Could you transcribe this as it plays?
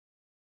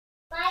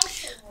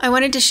I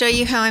wanted to show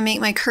you how I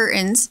make my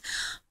curtains.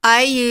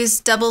 I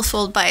use double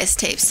fold bias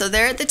tape. So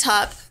there at the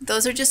top,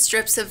 those are just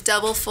strips of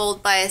double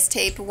fold bias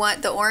tape.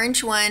 The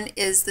orange one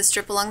is the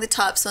strip along the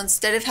top. So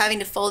instead of having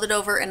to fold it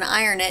over and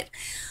iron it,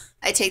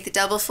 I take the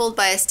double fold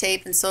bias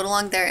tape and sew it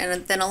along there.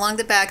 And then along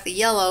the back, the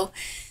yellow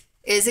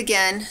is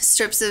again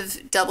strips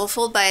of double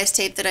fold bias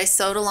tape that I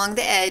sewed along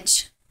the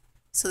edge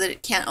so that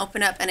it can't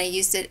open up, and I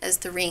used it as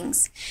the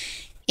rings.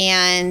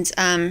 And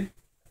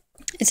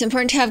it's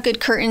important to have good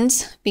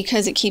curtains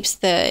because it keeps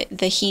the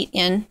heat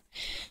in.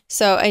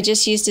 So I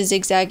just used a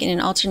zigzag in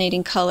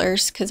alternating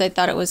colors because I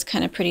thought it was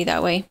kind of pretty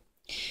that way.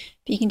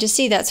 But you can just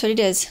see that's what it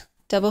is.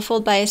 Double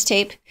fold bias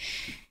tape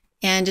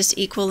and just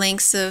equal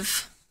lengths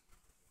of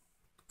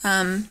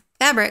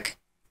fabric.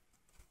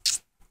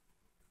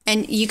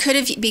 And you could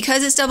have,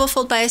 because it's double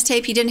fold bias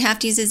tape, you didn't have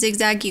to use a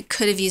zigzag, you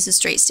could have used a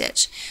straight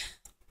stitch.